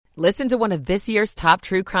Listen to one of this year's top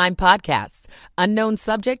true crime podcasts. Unknown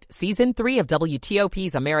Subject, Season 3 of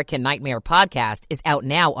WTOP's American Nightmare podcast is out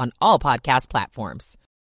now on all podcast platforms.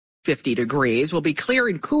 50 degrees will be clear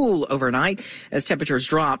and cool overnight as temperatures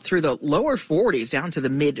drop through the lower 40s down to the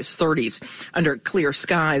mid 30s. Under clear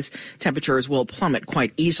skies, temperatures will plummet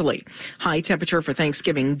quite easily. High temperature for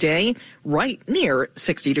Thanksgiving Day, right near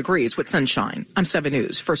 60 degrees with sunshine. I'm 7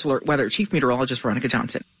 News First Alert Weather Chief Meteorologist Veronica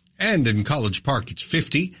Johnson. And in College Park, it's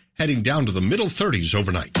 50, heading down to the middle 30s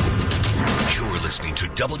overnight. You're listening to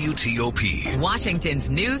WTOP, Washington's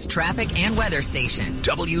news, traffic, and weather station.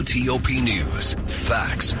 WTOP News.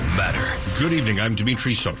 Facts matter. Good evening. I'm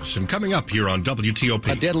Dimitri Sotis, and coming up here on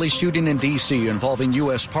WTOP. A deadly shooting in D.C. involving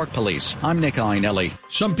U.S. Park Police. I'm Nick Iannelli.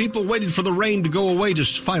 Some people waited for the rain to go away to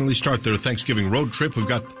finally start their Thanksgiving road trip. We've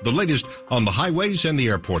got the latest on the highways and the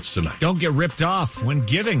airports tonight. Don't get ripped off when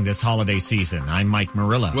giving this holiday season. I'm Mike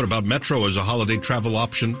Murillo. What about Metro as a holiday travel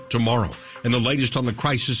option tomorrow? And the latest on the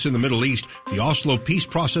crisis in the Middle East. The Oslo peace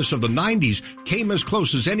process of the 90s came as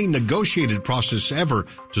close as any negotiated process ever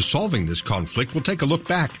to solving this conflict. We'll take a look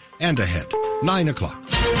back and ahead. 9 o'clock.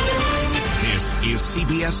 This is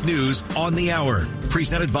CBS News on the Hour,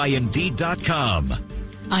 presented by Indeed.com.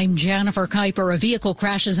 I'm Jennifer Kuiper. A vehicle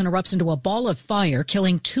crashes and erupts into a ball of fire,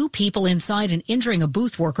 killing 2 people inside and injuring a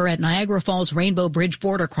booth worker at Niagara Falls Rainbow Bridge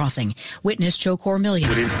border crossing. Witness Joe Cormilia.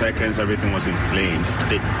 Within seconds, everything was in flames.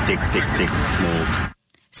 Thick smoke.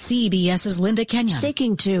 CBS's Linda Kenyon.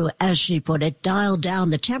 Seeking to, as she put it, dial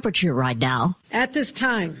down the temperature right now. At this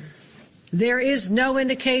time, there is no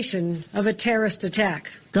indication of a terrorist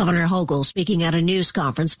attack. Governor Hochul speaking at a news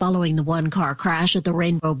conference following the one-car crash at the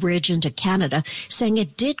Rainbow Bridge into Canada, saying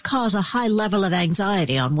it did cause a high level of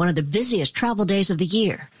anxiety on one of the busiest travel days of the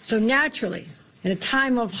year. So naturally, in a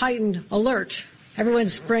time of heightened alert,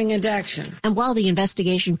 everyone's spring into action. And while the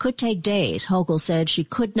investigation could take days, Hochul said she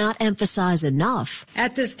could not emphasize enough.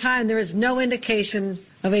 At this time, there is no indication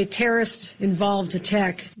of a terrorist-involved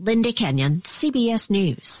attack. Linda Kenyon, CBS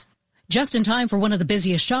News. Just in time for one of the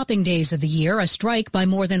busiest shopping days of the year, a strike by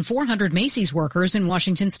more than 400 Macy's workers in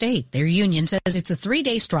Washington state. Their union says it's a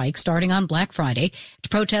 3-day strike starting on Black Friday to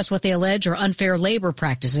protest what they allege are unfair labor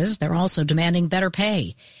practices. They're also demanding better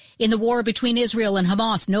pay. In the war between Israel and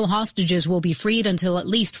Hamas, no hostages will be freed until at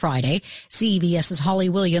least Friday. CBS's Holly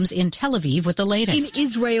Williams in Tel Aviv with the latest. In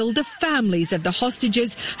Israel, the families of the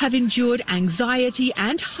hostages have endured anxiety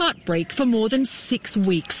and heartbreak for more than 6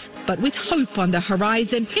 weeks. But with hope on the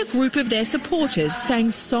horizon, a group of their supporters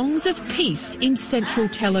sang songs of peace in central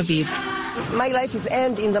Tel Aviv. My life is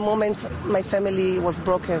ending the moment my family was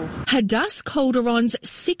broken. Hadass Calderon's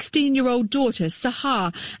 16-year-old daughter,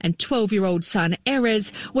 Sahar, and 12-year-old son,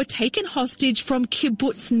 Erez, were taken hostage from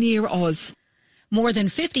kibbutz Nir Oz. More than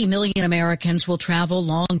 50 million Americans will travel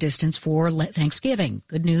long distance for Thanksgiving.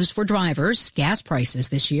 Good news for drivers. Gas prices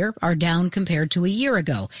this year are down compared to a year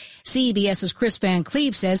ago. CBS's Chris Van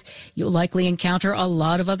Cleve says you'll likely encounter a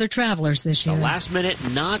lot of other travelers this year. The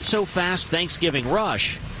last-minute, not-so-fast Thanksgiving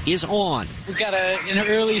rush is on. We got an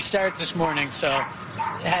early start this morning, so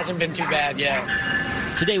it hasn't been too bad yet.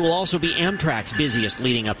 Today will also be Amtrak's busiest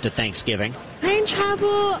leading up to Thanksgiving. Plane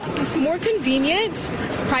travel is more convenient.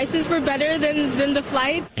 Prices were better than the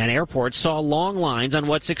flight. And airports saw long lines on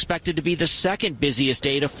what's expected to be the second busiest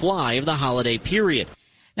day to fly of the holiday period.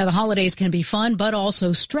 Now, the holidays can be fun, but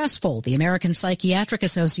also stressful. The American Psychiatric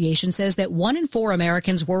Association says that 1 in 4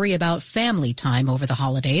 Americans worry about family time over the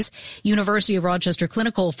holidays. University of Rochester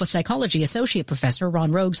Clinical Psychology Associate Professor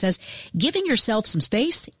Ron Rogue says giving yourself some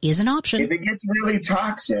space is an option. If it gets really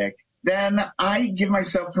toxic, then I give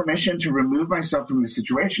myself permission to remove myself from the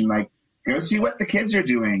situation. Like, go see what the kids are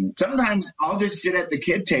doing. Sometimes I'll just sit at the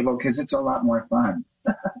kid table because it's a lot more fun.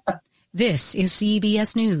 This is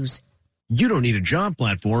CBS News. You don't need a job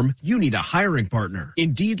platform, you need a hiring partner.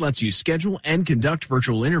 Indeed lets you schedule and conduct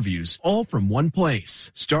virtual interviews all from one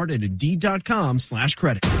place. Start at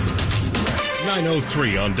Indeed.com/credit.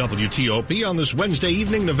 9:03 on WTOP on this Wednesday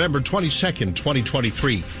evening, November 22nd,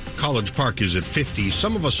 2023. College Park is at 50,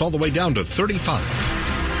 some of us all the way down to 35.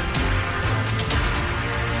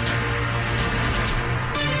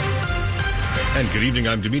 And good evening,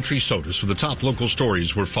 I'm Dimitri Sotis with the top local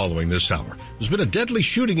stories we're following this hour. There's been a deadly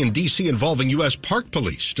shooting in D.C. involving U.S. Park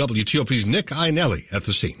Police. WTOP's Nick Iannelli at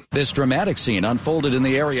the scene. This dramatic scene unfolded in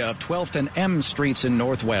the area of 12th and M Streets in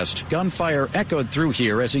Northwest. Gunfire echoed through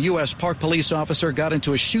here as a U.S. Park Police officer got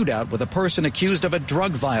into a shootout with a person accused of a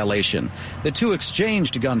drug violation. The two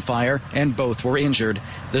exchanged gunfire and both were injured.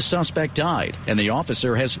 The suspect died and the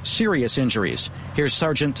officer has serious injuries. Here's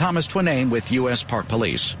Sergeant Thomas Twinane with U.S. Park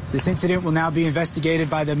Police. This incident will now be investigated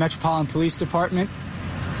by the Metropolitan Police Department.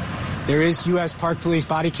 There is U.S. Park Police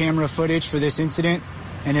body camera footage for this incident,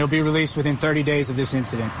 and it'll be released within 30 days of this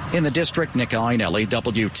incident. In the district, Nick Einelli,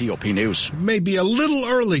 WTOP News. Maybe a little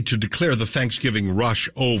early to declare the Thanksgiving rush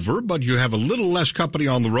over, but you have a little less company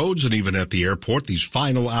on the roads and even at the airport these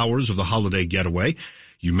final hours of the holiday getaway.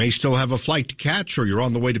 You may still have a flight to catch, or you're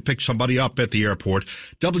on the way to pick somebody up at the airport.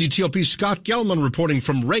 WTOP's Scott Gelman reporting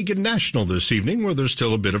from Reagan National this evening, where there's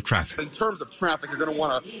still a bit of traffic. In terms of traffic, you're going to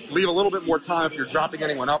want to leave a little bit more time if you're dropping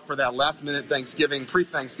anyone up for that last-minute Thanksgiving,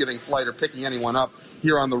 pre-Thanksgiving flight, or picking anyone up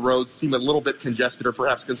here on the roads. Seem a little bit congested, or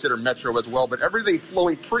perhaps consider Metro as well. But everything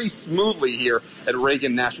flowing pretty smoothly here at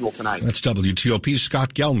Reagan National tonight. That's WTOP's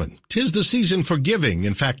Scott Gelman. 'Tis the season for giving.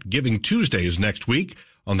 In fact, Giving Tuesday is next week.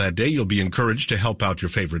 On that day, you'll be encouraged to help out your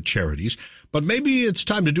favorite charities. But maybe it's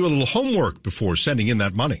time to do a little homework before sending in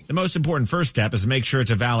that money. The most important first step is to make sure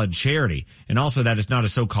it's a valid charity, and also that it's not a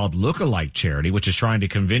so-called look-alike charity, which is trying to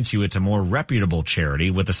convince you it's a more reputable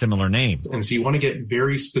charity with a similar name. And so you want to get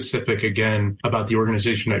very specific, again, about the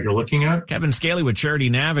organization that you're looking at. Kevin Scaley with Charity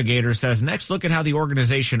Navigator says, next look at how the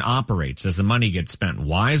organization operates. Does the money get spent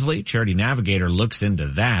wisely? Charity Navigator looks into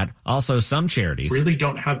that. Also, some charities really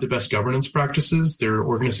don't have the best governance practices. They're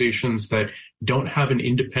organizations that don't have an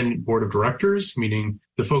independent board of directors, meaning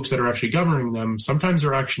the folks that are actually governing them, sometimes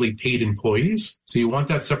they're actually paid employees. So you want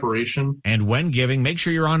that separation. And when giving, make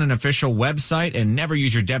sure you're on an official website and never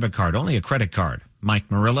use your debit card, only a credit card.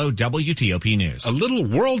 Mike Murillo, WTOP News. A little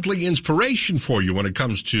worldly inspiration for you when it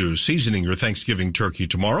comes to seasoning your Thanksgiving turkey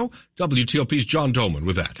tomorrow. WTOP's John Doman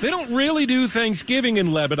with that. They don't really do Thanksgiving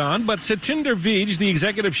in Lebanon, but Satinder Vij, the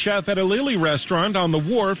executive chef at a Lily restaurant on the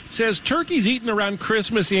wharf, says turkey's eaten around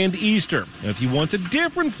Christmas and Easter. If you want a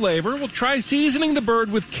different flavor, well, try seasoning the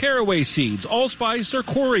bird with caraway seeds, allspice, or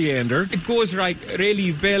coriander. It goes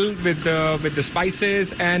really well with the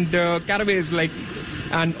spices, and caraway is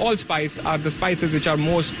and allspice are the spices which are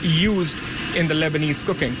most used in the Lebanese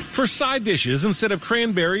cooking. For side dishes, instead of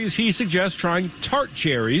cranberries, he suggests trying tart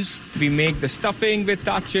cherries. We make the stuffing with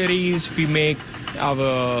tart cherries. We make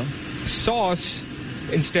our sauce.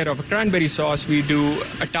 Instead of a cranberry sauce, we do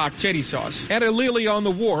a tart cherry sauce. At a Lily on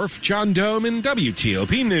the Wharf, John Doman,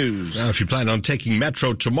 WTOP News. Now, if you plan on taking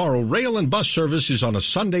Metro tomorrow, rail and bus service is on a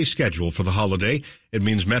Sunday schedule for the holiday. It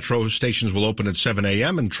means Metro stations will open at 7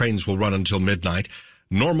 a.m. and trains will run until midnight.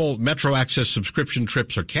 Normal Metro Access subscription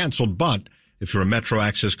trips are canceled, but if you're a Metro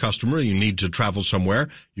Access customer and you need to travel somewhere,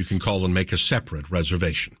 you can call and make a separate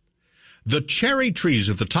reservation. The cherry trees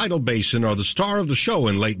at the tidal basin are the star of the show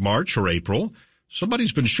in late March or April.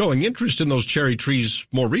 Somebody's been showing interest in those cherry trees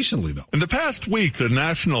more recently, though. In the past week, the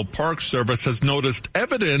National Park Service has noticed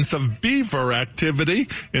evidence of beaver activity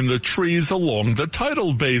in the trees along the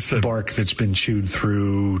tidal basin. Bark that's been chewed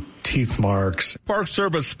through, teeth marks. Park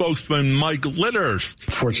Service spokesman Mike Litters.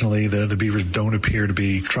 Fortunately, the beavers don't appear to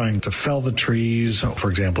be trying to fell the trees, for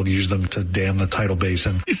example, use them to dam the tidal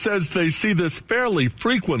basin. He says they see this fairly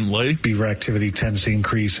frequently. Beaver activity tends to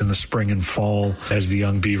increase in the spring and fall as the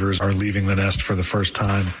young beavers are leaving the nest for the first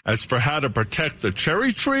time. As for how to protect the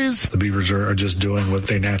cherry trees, the beavers are just doing what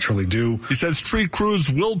they naturally do. He says tree crews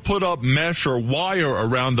will put up mesh or wire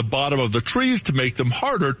around the bottom of the trees to make them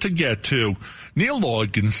harder to get to. Neil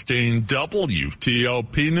Augenstein,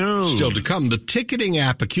 WTOP News. Still to come, the ticketing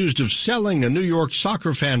app accused of selling a New York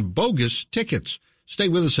soccer fan bogus tickets. Stay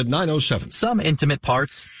with us at 9:07. Some intimate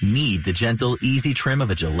parts need the gentle, easy trim of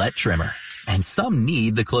a Gillette trimmer. And some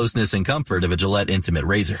need the closeness and comfort of a Gillette Intimate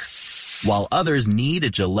razor. While others need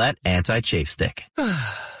a Gillette anti-chafe stick.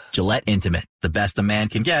 Gillette Intimate, the best a man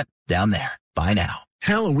can get, down there. Buy now.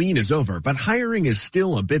 Halloween is over, but hiring is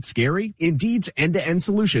still a bit scary. Indeed's end-to-end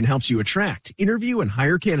solution helps you attract, interview, and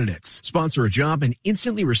hire candidates. Sponsor a job and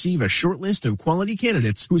instantly receive a short list of quality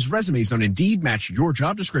candidates whose resumes on Indeed match your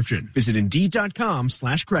job description. Visit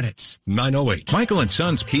Indeed.com/credits. 9:08. Michael &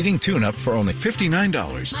 Son's heating tune-up for only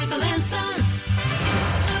 $59. Michael & Son.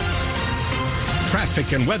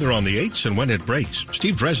 Traffic and weather on the 8s and when it breaks.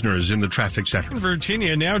 Steve Dresner is in the traffic center. In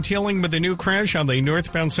Virginia, now dealing with a new crash on the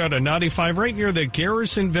northbound side of 95 right near the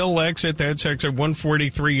Garrisonville exit. That's exit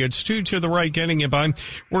 143. It's 2 to the right getting you by.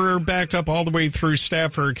 We're backed up all the way through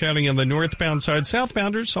Stafford County on the northbound side.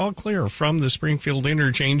 Southbounders all clear from the Springfield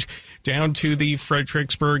interchange down to the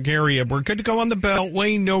Fredericksburg area. We're good to go on the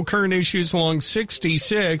Beltway. No current issues along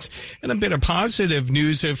 66. And a bit of positive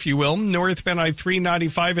news, if you will. Northbound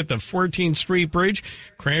I-395 at the 14th Street Bridge. Bridge.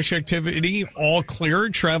 Crash activity all clear.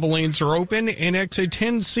 Travel lanes are open, and exit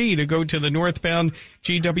 10C to go to the northbound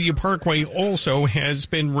GW Parkway also has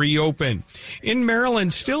been reopened. In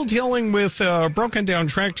Maryland, still dealing with a broken down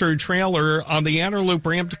tractor trailer on the outer loop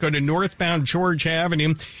ramp to go to northbound George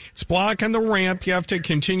Avenue. It's blocking the ramp. You have to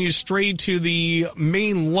continue straight to the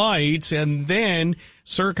main lights and then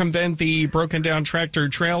circumvent the broken down tractor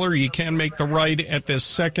trailer. You can make the right at the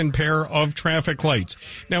second pair of traffic lights.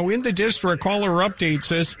 Now, in the district, caller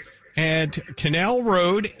updates us at Canal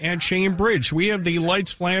Road and Shane Bridge. We have the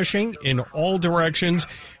lights flashing in all directions.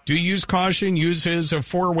 Do use caution, uses a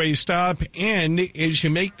four-way stop, and as you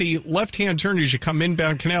make the left-hand turn as you come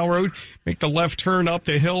inbound Canal Road, make the left turn up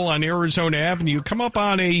the hill on Arizona Avenue. Come up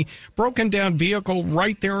on a broken-down vehicle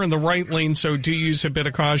right there in the right lane, so do use a bit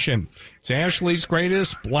of caution. It's Ashley's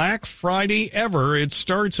greatest Black Friday ever. It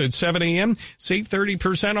starts at 7 a.m. Save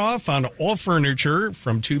 30% off on all furniture.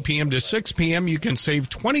 From 2 p.m. to 6 p.m., you can save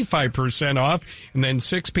 25% off, and then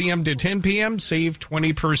 6 p.m. to 10 p.m., save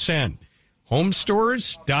 20%.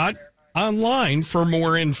 Homestores.online for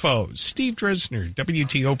more info. Steve Dresner,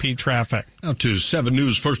 WTOP Traffic. Now to 7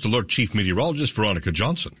 News First Alert Chief Meteorologist Veronica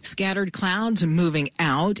Johnson. Scattered clouds moving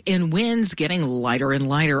out and winds getting lighter and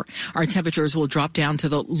lighter. Our temperatures will drop down to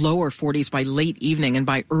the lower 40s by late evening, and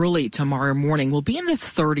by early tomorrow morning we'll be in the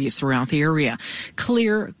 30s throughout the area.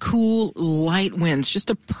 Clear, cool, light winds, just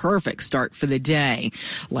a perfect start for the day.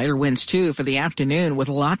 Lighter winds too for the afternoon with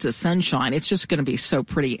lots of sunshine. It's just going to be so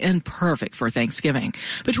pretty and perfect for Thanksgiving.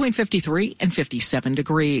 Between 53 and 57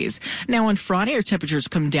 degrees. Now on Friday, our temperatures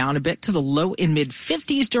come down a bit to the low and mid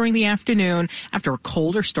 50s during the afternoon after a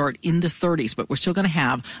colder start in the 30s, but we're still going to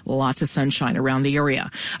have lots of sunshine around the area.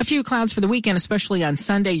 A few clouds for the weekend, especially on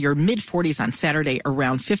Sunday. Your mid 40s on Saturday,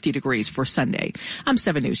 around 50 degrees for Sunday. I'm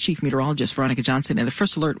 7 News Chief Meteorologist Veronica Johnson in the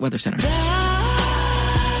First Alert Weather Center.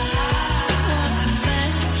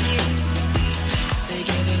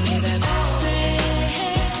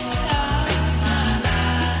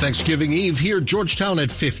 Thanksgiving Eve here, Georgetown at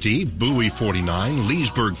 50, Bowie 49,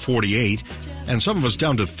 Leesburg 48, and some of us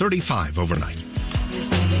down to 35 overnight.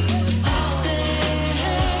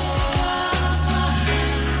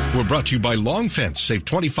 We're brought to you by Long Fence. Save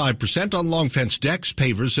 25% on Long Fence decks,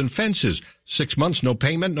 pavers, and fences. 6 months, no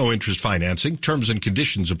payment, no interest financing. Terms and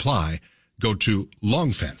conditions apply. Go to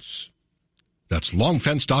Long Fence. That's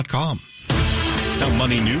longfence.com. Now,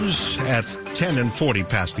 money news at 10 and 40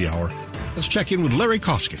 past the hour. Let's check in with Larry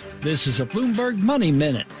Kofsky. This is a Bloomberg Money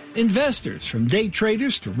Minute. Investors, from day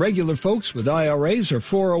traders to regular folks with IRAs or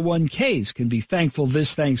 401ks, can be thankful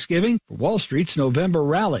this Thanksgiving for Wall Street's November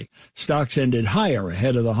rally. Stocks ended higher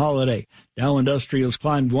ahead of the holiday. Dow Industrials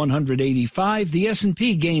climbed 185, the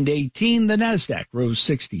S&P gained 18, the Nasdaq rose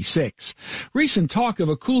 66. Recent talk of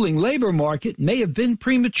a cooling labor market may have been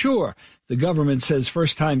premature. The government says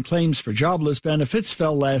first-time claims for jobless benefits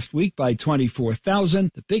fell last week by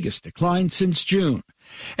 24,000, the biggest decline since June.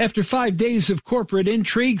 After 5 days of corporate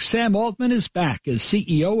intrigue, Sam Altman is back as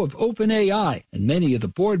CEO of OpenAI, and many of the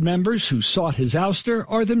board members who sought his ouster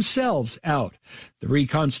are themselves out. The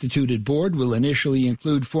reconstituted board will initially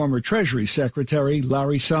include former Treasury Secretary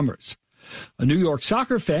Larry Summers. A New York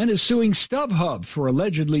soccer fan is suing StubHub for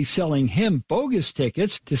allegedly selling him bogus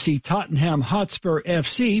tickets to see Tottenham Hotspur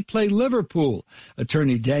FC play Liverpool.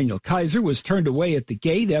 Attorney Daniel Kaiser was turned away at the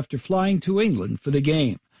gate after flying to England for the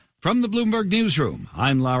game. From the Bloomberg Newsroom,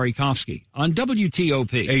 I'm Larry Kofsky on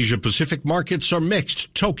WTOP. Asia-Pacific markets are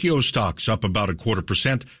mixed. Tokyo stocks up about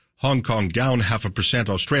 0.25%. Hong Kong down 0.5%.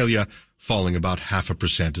 Australia falling about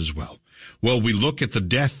 0.5% as well. Well, we look at the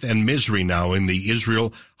death and misery now in the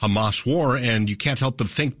Israel-Hamas war, and you can't help but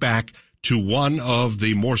think back to one of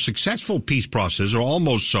the more successful peace processes, or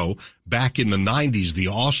almost so, back in the 90s, the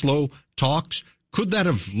Oslo talks. Could that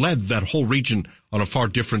have led that whole region on a far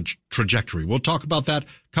different trajectory? We'll talk about that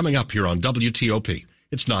coming up here on WTOP.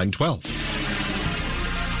 It's 9:12.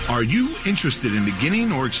 Are you interested in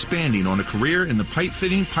beginning or expanding on a career in the pipe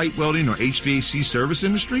fitting, pipe welding, or HVAC service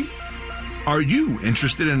industry? Are you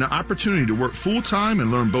interested in the opportunity to work full-time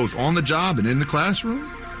and learn both on the job and in the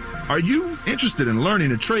classroom? Are you interested in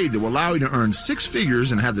learning a trade that will allow you to earn 6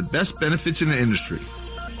 figures and have the best benefits in the industry?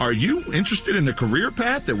 Are you interested in a career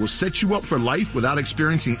path that will set you up for life without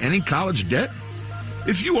experiencing any college debt?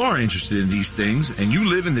 If you are interested in these things and you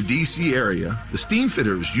live in the D.C. area, the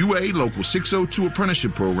Steamfitters UA Local 602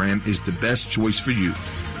 Apprenticeship Program is the best choice for you.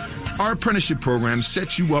 Our apprenticeship program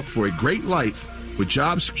sets you up for a great life with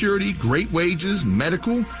job security, great wages,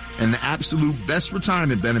 medical, and the absolute best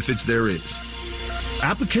retirement benefits there is.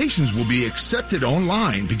 Applications will be accepted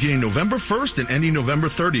online beginning November 1st and ending November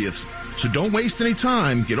 30th. So don't waste any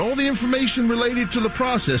time. Get all the information related to the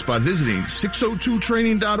process by visiting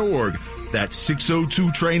 602training.org. That's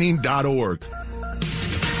 602training.org.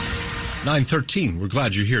 9:13. We're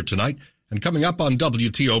glad you're here tonight. And coming up on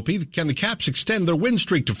WTOP, can the Caps extend their win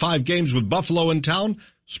streak to 5 games with Buffalo in town?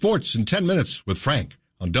 Sports in 10 minutes with Frank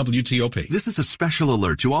on WTOP. This is a special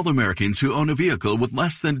alert to all Americans who own a vehicle with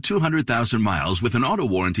less than 200,000 miles with an auto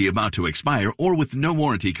warranty about to expire or with no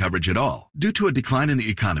warranty coverage at all. Due to a decline in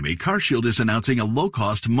the economy, CarShield is announcing a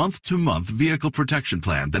low-cost month-to-month vehicle protection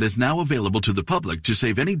plan that is now available to the public to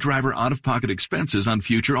save any driver out-of-pocket expenses on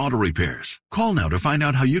future auto repairs. Call now to find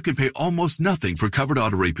out how you can pay almost nothing for covered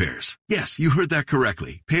auto repairs. Yes, you heard that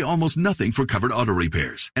correctly. Pay almost nothing for covered auto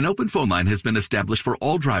repairs. An open phone line has been established for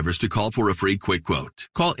all drivers to call for a free quick quote.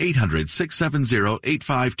 Call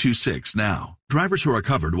 800-670-8526 now. Drivers who are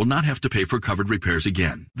covered will not have to pay for covered repairs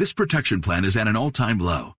again. This protection plan is at an all-time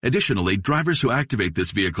low. Additionally, drivers who activate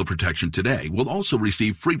this vehicle protection today will also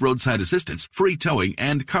receive free roadside assistance, free towing,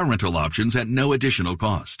 and car rental options at no additional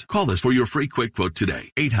cost. Call us for your free quick quote today.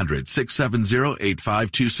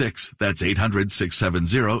 800-670-8526. That's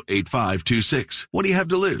 800-670-8526. What do you have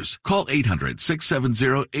to lose? Call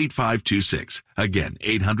 800-670-8526. Again,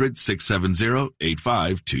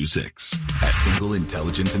 800-670-8526. A single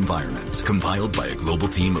intelligence environment compiled by a global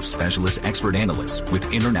team of specialist expert analysts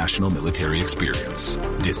with international military experience.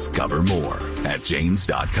 Discover more at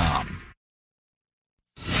Janes.com.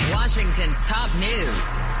 Washington's top news,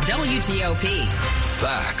 WTOP.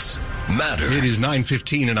 Facts matter. It is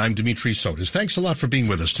 9:15 and I'm Dimitri Sotis. Thanks a lot for being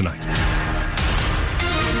with us tonight.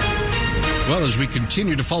 Well, as we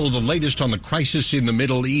continue to follow the latest on the crisis in the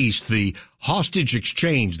Middle East, the hostage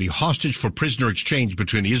exchange, the hostage for prisoner exchange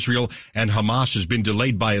between Israel and Hamas has been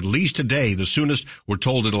delayed by at least a day. The soonest we're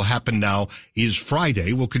told it'll happen now is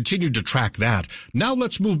Friday. We'll continue to track that. Now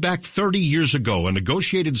let's move back 30 years ago. A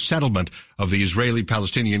negotiated settlement of the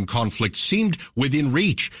Israeli-Palestinian conflict seemed within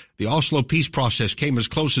reach. The Oslo peace process came as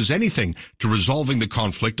close as anything to resolving the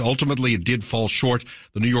conflict. Ultimately, it did fall short.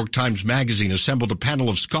 The New York Times Magazine assembled a panel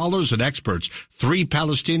of scholars and experts, 3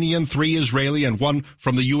 Palestinian, 3 Israeli, and 1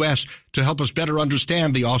 from the U.S., to help us better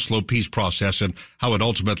understand the Oslo peace process and how it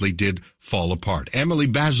ultimately did fall apart. Emily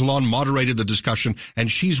Bazelon moderated the discussion,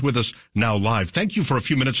 and she's with us now live. Thank you for a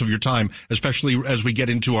few minutes of your time, especially as we get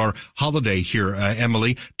into our holiday here,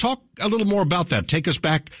 Emily. Talk a little more about that. Take us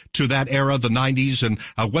back to that era, the 90s, and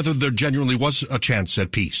whether there genuinely was a chance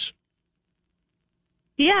at peace.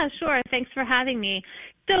 Yeah, sure. Thanks for having me.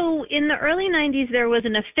 So in the early 90s, there was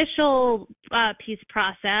an official peace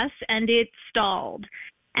process, and it stalled.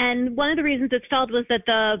 And one of the reasons it stalled was that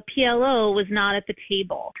the PLO was not at the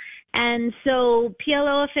table. And so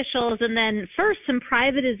PLO officials and then first some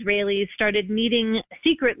private Israelis started meeting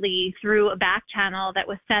secretly through a back channel that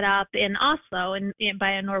was set up in Oslo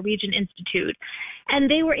by a Norwegian institute. And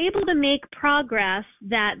they were able to make progress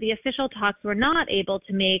that the official talks were not able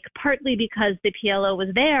to make, partly because the PLO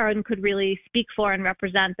was there and could really speak for and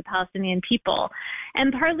represent the Palestinian people,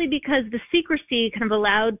 and partly because the secrecy kind of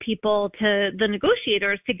allowed the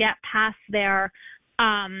negotiators to get past their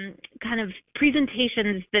kind of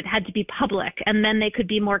presentations that had to be public, and then they could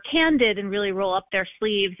be more candid and really roll up their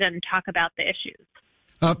sleeves and talk about the issues.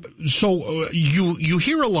 So you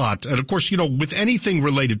hear a lot, and of course, with anything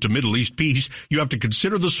related to Middle East peace, you have to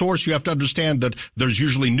consider the source. You have to understand that there's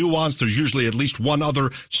usually nuance. There's usually at least one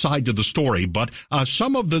other side to the story. But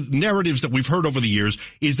some of the narratives that we've heard over the years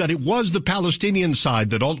is that it was the Palestinian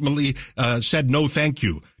side that ultimately said no thank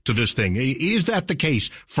you to this thing. Is that the case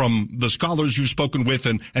from the scholars you've spoken with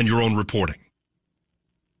and your own reporting?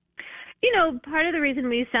 Part of the reason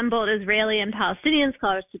we assembled Israeli and Palestinian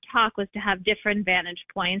scholars to talk was to have different vantage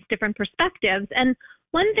points, different perspectives. And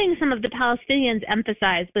one thing some of the Palestinians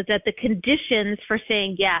emphasized was that the conditions for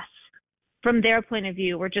saying yes, from their point of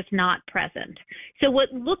view, were just not present. So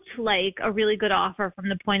what looked like a really good offer from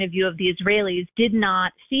the point of view of the Israelis did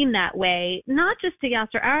not seem that way, not just to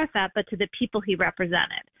Yasser Arafat, but to the people he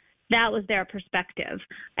represented. That was their perspective.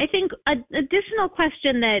 I think an additional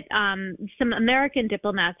question that some American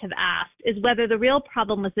diplomats have asked is whether the real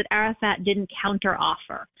problem was that Arafat didn't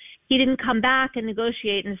counteroffer. He didn't come back and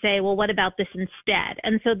negotiate and say, well, what about this instead?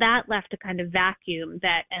 And so that left a kind of vacuum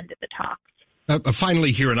that ended the talks.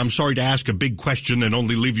 Finally here, and I'm sorry to ask a big question and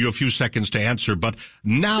only leave you a few seconds to answer, but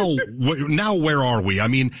now where are we? I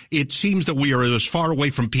mean, it seems that we are as far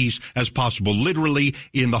away from peace as possible, literally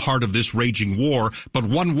in the heart of this raging war, but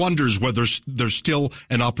one wonders whether there's still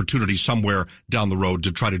an opportunity somewhere down the road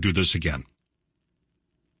to try to do this again.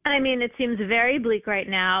 I mean, it seems very bleak right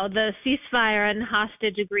now. The ceasefire and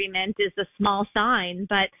hostage agreement is a small sign,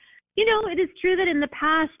 but it is true that in the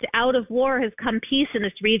past, out of war has come peace in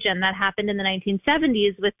this region. That happened in the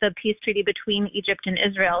 1970s with the peace treaty between Egypt and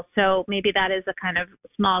Israel. So maybe that is a kind of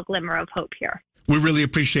small glimmer of hope here. We really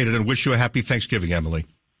appreciate it and wish you a happy Thanksgiving, Emily.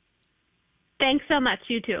 Thanks so much.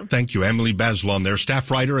 You too. Thank you. Emily Bazelon there,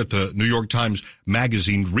 staff writer at the New York Times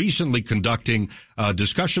Magazine, recently conducting a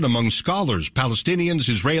discussion among scholars, Palestinians,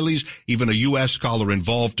 Israelis, even a U.S. scholar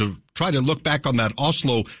involved to try to look back on that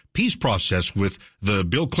Oslo peace process with the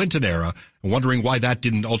Bill Clinton era, wondering why that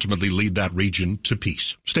didn't ultimately lead that region to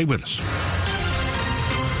peace. Stay with us.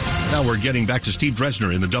 Now we're getting back to Steve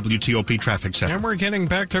Dresner in the WTOP Traffic Center. And we're getting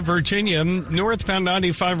back to Virginia. Northbound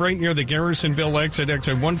 95 right near the Garrisonville exit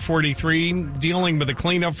 143, dealing with a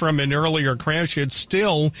cleanup from an earlier crash. It's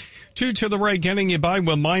still 2 to the right, getting you by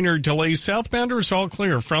with minor delays. Southbounders all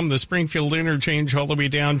clear from the Springfield interchange all the way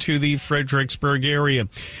down to the Fredericksburg area.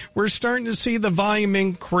 We're starting to see the volume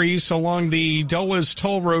increase along the Dulles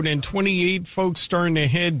Toll Road, and 28 folks starting to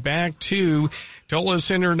head back to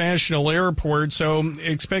Dulles International Airport, so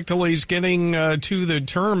expect delays getting to the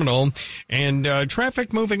terminal, and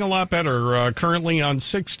traffic moving a lot better. Currently on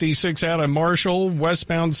 66 out of Marshall,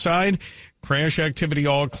 westbound side. Crash activity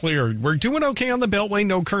all cleared. We're doing okay on the Beltway.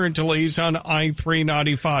 No current delays on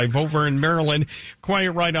I-395. Over in Maryland,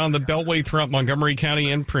 quiet right on the Beltway throughout Montgomery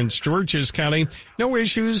County and Prince George's County. No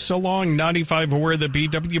issues along 95 or the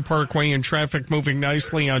BW Parkway, and traffic moving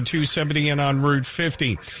nicely on 270 and on Route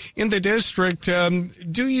 50. In the district,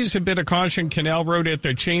 do use a bit of caution. Canal Road at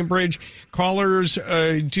the Chain Bridge. Callers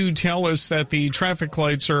do tell us that the traffic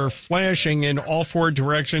lights are flashing in all 4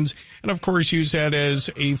 directions, and of course use that as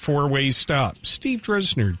a 4-way stop. Steve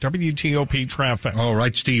Dresner, WTOP Traffic. All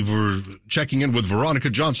right, Steve, we're checking in with Veronica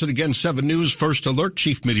Johnson. Again, 7 News First Alert,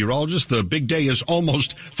 Chief Meteorologist. The big day is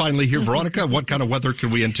almost finally here. Veronica, what kind of weather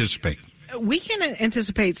can we anticipate? We can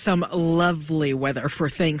anticipate some lovely weather for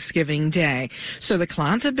Thanksgiving Day. So the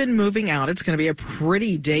clouds have been moving out. It's going to be a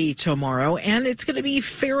pretty day tomorrow, and it's going to be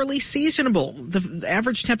fairly seasonable. The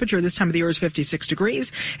average temperature this time of the year is 56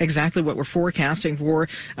 degrees, exactly what we're forecasting for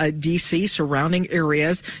D.C. surrounding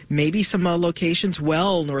areas. Maybe some locations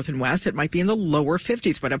well north and west. It might be in the lower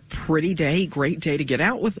 50s, but a pretty day, great day to get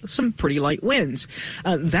out with some pretty light winds.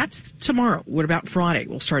 That's tomorrow. What about Friday?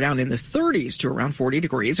 We'll start out in the 30s to around 40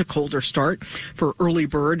 degrees, a colder start for early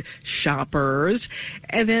bird shoppers,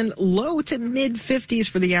 and then low to mid 50s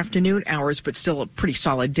for the afternoon hours, but still a pretty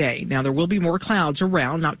solid day. Now, there will be more clouds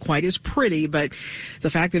around, not quite as pretty, but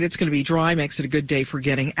the fact that it's going to be dry makes it a good day for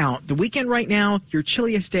getting out. The weekend right now, your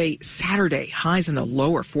chilliest day, Saturday, highs in the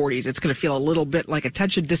lower 40s. It's going to feel a little bit like a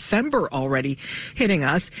touch of December already hitting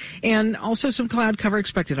us, and also some cloud cover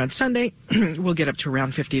expected on Sunday. We'll get up to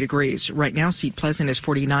around 50 degrees. Right now, Seat Pleasant is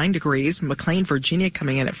 49 degrees. McLean, Virginia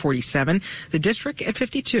coming in at 47. The district at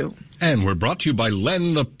 52. And we're brought to you by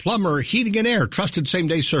Len the Plumber Heating and Air. Trusted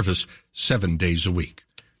same-day service 7 days a week.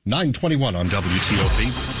 9:21 on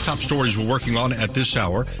WTOP. Top stories we're working on at this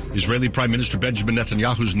hour. Israeli Prime Minister Benjamin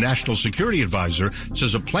Netanyahu's national security advisor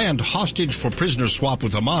says a planned hostage for prisoner swap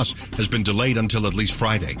with Hamas has been delayed until at least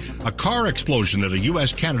Friday. A car explosion at a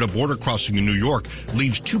U.S.-Canada border crossing in New York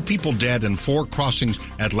leaves 2 people dead, and 4 crossings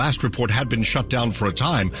at last report had been shut down for a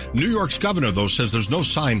time. New York's governor, though, says there's no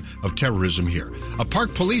sign of terrorism here. A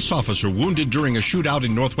Park police officer wounded during a shootout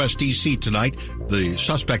in Northwest D.C. tonight. The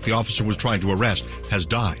suspect the officer was trying to arrest has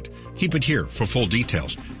died. Keep it here for full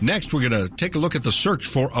details. Next, we're going to take a look at the search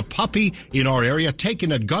for a puppy in our area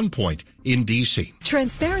taken at gunpoint in D.C.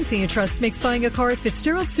 Transparency and trust makes buying a car at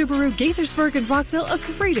Fitzgerald Subaru, Gaithersburg, and Rockville a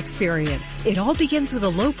great experience. It all begins with a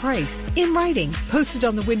low price, in writing, posted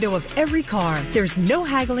on the window of every car. There's no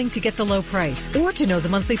haggling to get the low price or to know the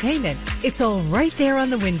monthly payment. It's all right there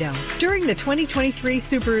on the window. During the 2023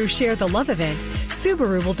 Subaru Share the Love event,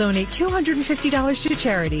 Subaru will donate $250 to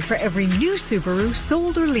charity for every new Subaru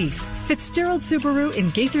sold or leased. Fitzgerald Subaru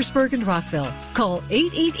in Gaithersburg and Rockville. Call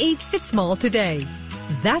 888-FITZMALL today.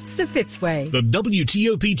 That's the Fitz way. The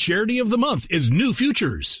WTOP Charity of the Month is New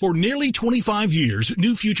Futures. For nearly 25 years,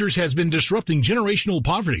 New Futures has been disrupting generational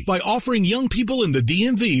poverty by offering young people in the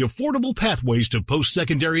DMV affordable pathways to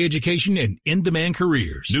post-secondary education and in-demand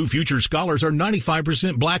careers. New Futures scholars are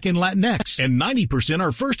 95% Black and Latinx, and 90%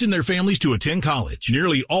 are first in their families to attend college.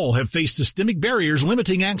 Nearly all have faced systemic barriers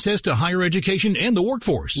limiting access to higher education and the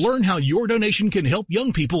workforce. Learn how your donation can help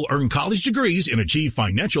young people earn college degrees and achieve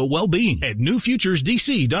financial well-being at newfuturesdc.org.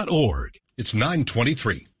 It's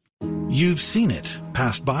 9:23. You've seen it,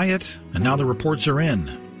 passed by it, and now the reports are in.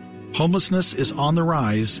 Homelessness is on the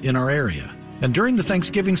rise in our area. And during the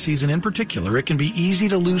Thanksgiving season in particular, it can be easy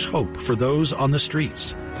to lose hope for those on the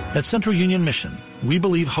streets. At Central Union Mission, we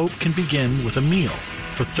believe hope can begin with a meal.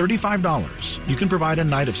 For $35, you can provide a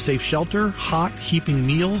night of safe shelter, hot, heaping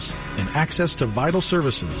meals, and access to vital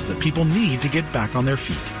services that people need to get back on their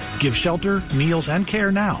feet. Give shelter, meals, and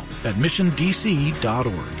care now at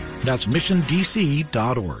missiondc.org. That's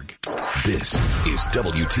missiondc.org. This is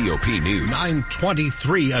WTOP News.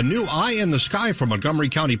 9:23. A new eye in the sky for Montgomery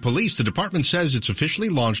County Police. The department says it's officially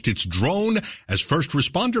launched its drone as first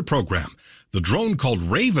responder program. The drone, called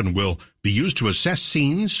Raven, will be used to assess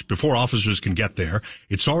scenes before officers can get there.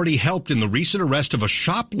 It's already helped in the recent arrest of a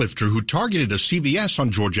shoplifter who targeted a CVS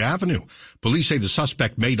on Georgia Avenue. Police say the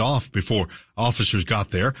suspect made off before officers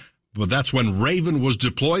got there. But that's when Raven was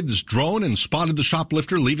deployed, this drone, and spotted the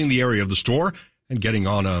shoplifter leaving the area of the store and getting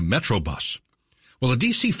on a metro bus. Well, a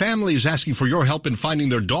D.C. family is asking for your help in finding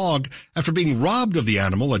their dog after being robbed of the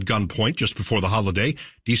animal at gunpoint just before the holiday.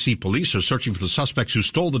 D.C. police are searching for the suspects who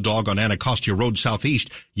stole the dog on Anacostia Road Southeast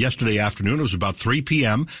yesterday afternoon. It was about 3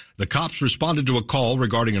 p.m. The cops responded to a call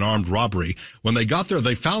regarding an armed robbery. When they got there,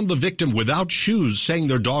 they found the victim without shoes, saying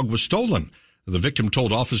their dog was stolen. The victim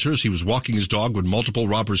told officers he was walking his dog when multiple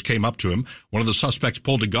robbers came up to him. One of the suspects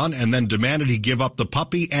pulled a gun and then demanded he give up the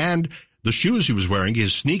puppy and the shoes he was wearing,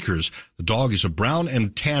 his sneakers. The dog is a brown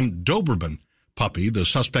and tan Doberman puppy. The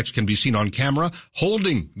suspects can be seen on camera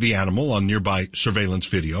holding the animal on nearby surveillance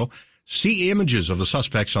video. See images of the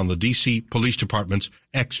suspects on the D.C. Police Department's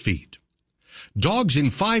X feed. Dogs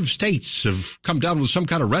in 5 states have come down with some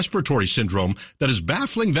kind of respiratory syndrome that is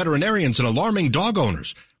baffling veterinarians and alarming dog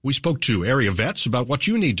owners. We spoke to area vets about what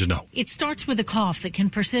you need to know. It starts with a cough that can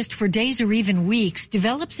persist for days or even weeks,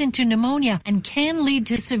 develops into pneumonia, and can lead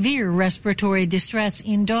to severe respiratory distress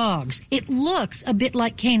in dogs. It looks a bit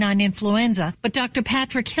like canine influenza, but Dr.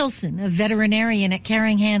 Patrick Hilson, a veterinarian at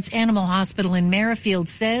Caring Hands Animal Hospital in Merrifield,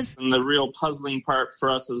 says, and the real puzzling part for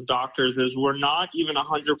us as doctors is we're not even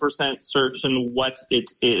 100% certain what it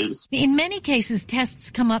is. In many cases, tests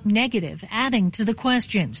come up negative, adding to the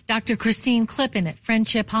questions. Dr. Christine Klippen at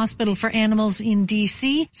Friendship Hospital for Animals in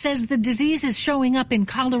D.C. says the disease is showing up in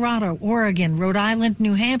Colorado, Oregon, Rhode Island,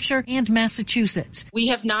 New Hampshire, and Massachusetts. We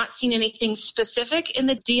have not seen anything specific in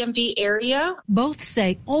the DMV area. Both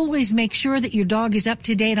say always make sure that your dog is up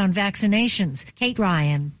to date on vaccinations. Kate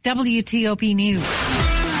Ryan, WTOP News.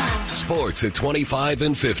 Sports at 25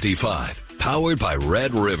 and 55. Powered by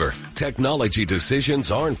Red River. Technology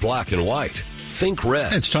decisions aren't black and white. Think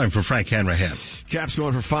red. It's time for Frank Hanrahan. Caps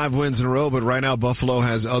going for 5 wins in a row, but right now Buffalo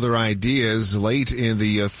has other ideas. Late in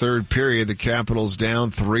the third period, the Capitals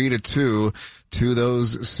down 3-2 to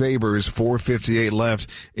those Sabres. 4:58 left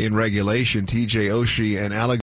in regulation. TJ Oshie and Alex